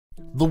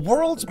the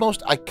world's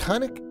most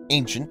iconic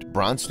ancient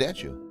bronze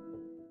statue.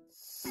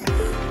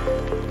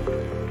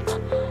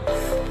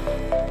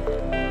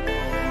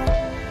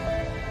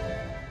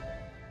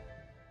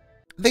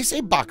 They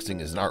say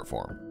boxing is an art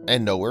form,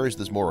 and nowhere is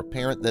this more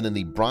apparent than in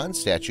the bronze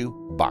statue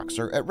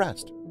Boxer at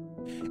Rest.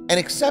 An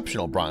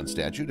exceptional bronze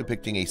statue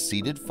depicting a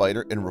seated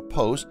fighter in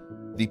repose,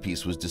 the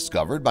piece was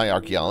discovered by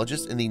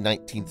archaeologists in the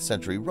 19th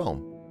century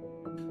Rome.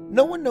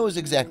 No one knows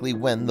exactly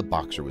when the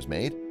boxer was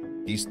made.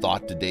 He's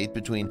thought to date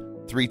between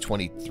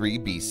 323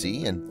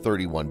 BC and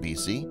 31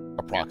 BC,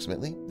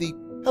 approximately the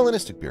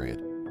Hellenistic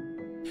period.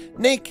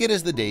 Naked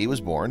as the day he was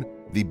born,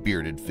 the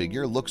bearded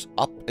figure looks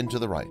up and to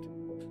the right.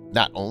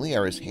 Not only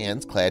are his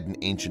hands clad in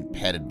ancient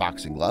padded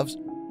boxing gloves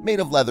made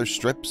of leather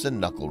strips and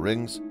knuckle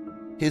rings,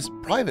 his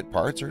private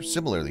parts are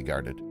similarly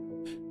guarded.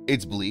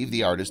 It's believed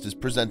the artist is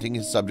presenting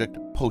his subject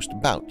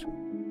post-bout.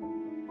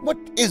 What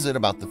is it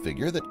about the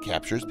figure that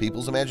captures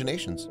people's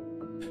imaginations?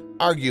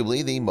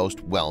 Arguably, the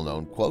most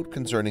well-known quote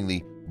concerning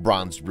the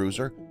bronzed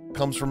bruiser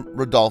comes from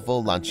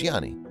Rodolfo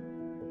Lanciani.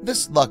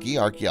 This lucky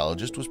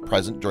archaeologist was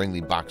present during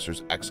the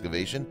boxer's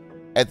excavation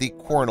at the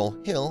Cornell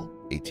Hill,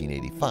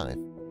 1885.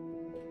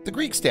 The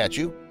Greek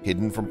statue,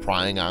 hidden from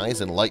prying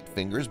eyes and light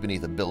fingers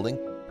beneath a building,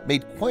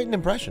 made quite an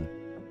impression.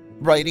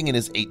 Writing in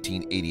his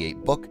 1888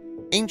 book,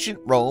 Ancient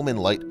Rome in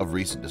Light of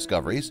Recent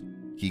Discoveries,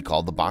 he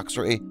called the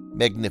boxer a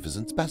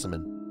magnificent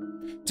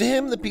specimen. To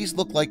him, the piece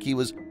looked like he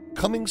was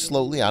coming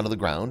slowly out of the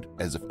ground,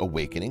 as if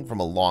awakening from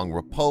a long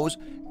repose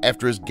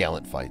after his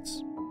gallant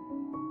fights.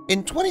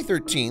 In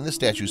 2013, the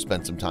statue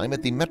spent some time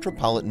at the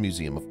Metropolitan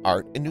Museum of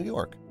Art in New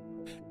York.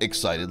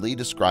 Excitedly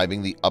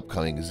describing the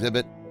upcoming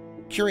exhibit,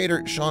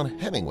 curator Sean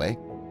Hemingway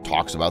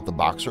talks about the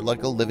boxer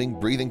like a living,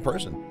 breathing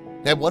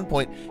person. At one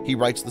point, he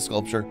writes the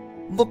sculpture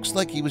looks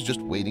like he was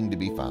just waiting to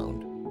be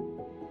found.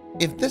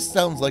 If this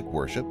sounds like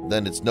worship,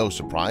 then it's no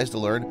surprise to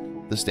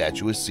learn the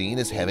statue is seen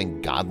as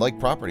having godlike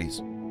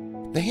properties.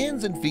 The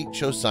hands and feet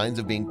show signs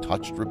of being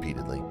touched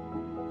repeatedly.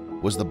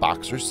 Was the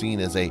boxer seen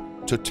as a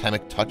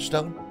totemic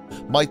touchstone?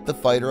 Might the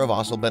fighter have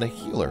also been a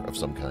healer of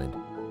some kind?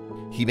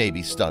 He may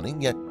be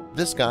stunning, yet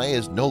this guy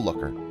is no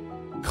looker.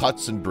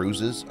 Cuts and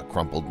bruises, a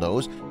crumpled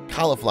nose,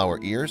 cauliflower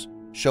ears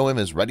show him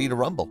as ready to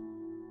rumble.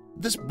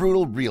 This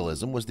brutal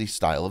realism was the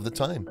style of the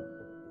time.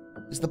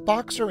 Is the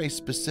boxer a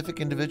specific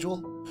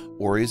individual,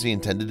 or is he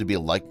intended to be a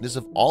likeness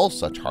of all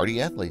such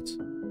hardy athletes?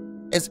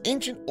 As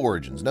Ancient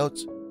Origins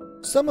notes,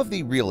 some of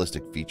the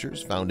realistic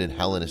features found in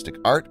Hellenistic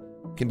art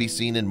can be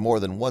seen in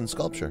more than one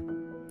sculpture.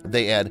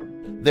 They add,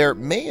 there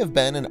may have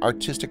been an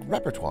artistic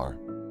repertoire.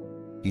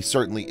 He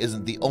certainly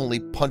isn't the only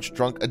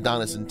punch-drunk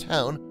Adonis in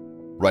town.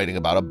 Writing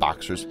about a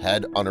boxer's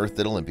head unearthed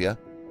at Olympia,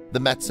 the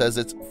Met says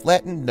its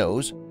flattened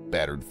nose,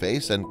 battered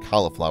face, and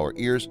cauliflower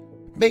ears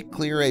make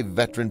clear a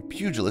veteran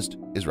pugilist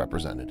is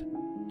represented.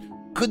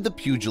 Could the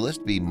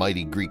pugilist be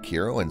mighty Greek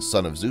hero and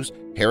son of Zeus,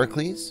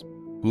 Heracles,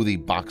 who the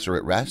boxer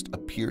at rest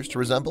appears to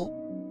resemble?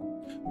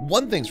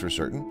 One thing's for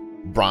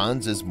certain,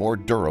 bronze is more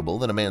durable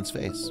than a man's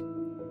face.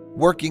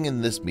 Working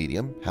in this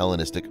medium,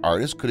 Hellenistic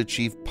artists could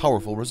achieve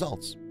powerful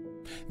results.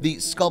 The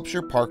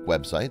Sculpture Park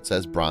website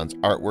says bronze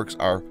artworks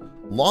are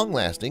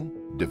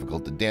long-lasting,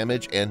 difficult to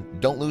damage, and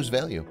don't lose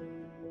value.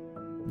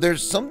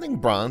 There's something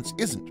bronze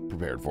isn't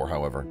prepared for,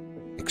 however: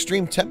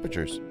 extreme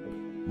temperatures.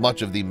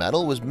 Much of the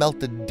metal was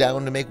melted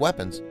down to make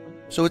weapons,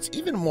 so it's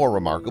even more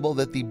remarkable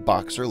that the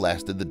boxer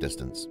lasted the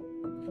distance.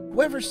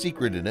 Whoever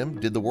secreted him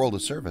did the world a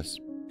service.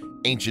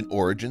 Ancient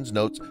Origins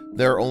notes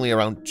there are only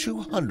around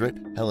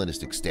 200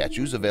 Hellenistic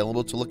statues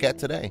available to look at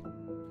today.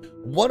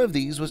 One of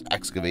these was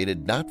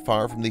excavated not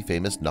far from the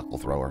famous knuckle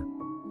thrower.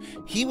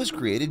 He was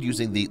created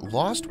using the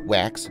lost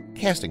wax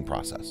casting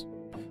process.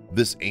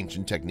 This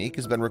ancient technique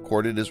has been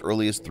recorded as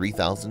early as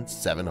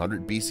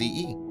 3700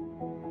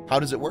 BCE. How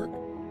does it work?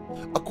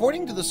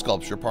 According to the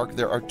Sculpture Park,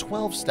 there are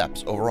 12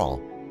 steps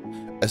overall.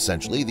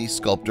 Essentially, the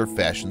sculptor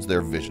fashions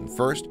their vision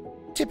first,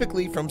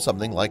 typically from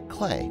something like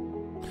clay.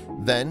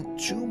 Then,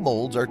 two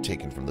molds are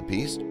taken from the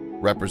piece,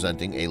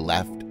 representing a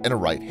left and a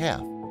right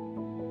half.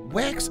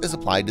 Wax is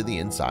applied to the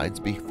insides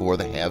before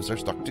the halves are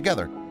stuck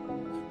together.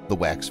 The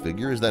wax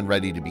figure is then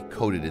ready to be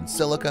coated in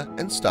silica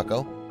and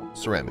stucco,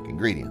 ceramic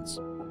ingredients.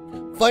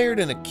 Fired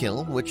in a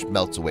kiln which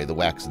melts away the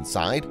wax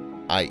inside,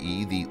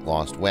 i.e. the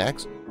lost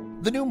wax,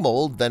 the new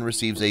mold then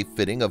receives a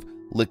fitting of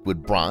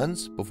liquid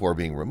bronze before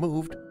being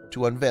removed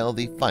to unveil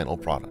the final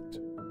product.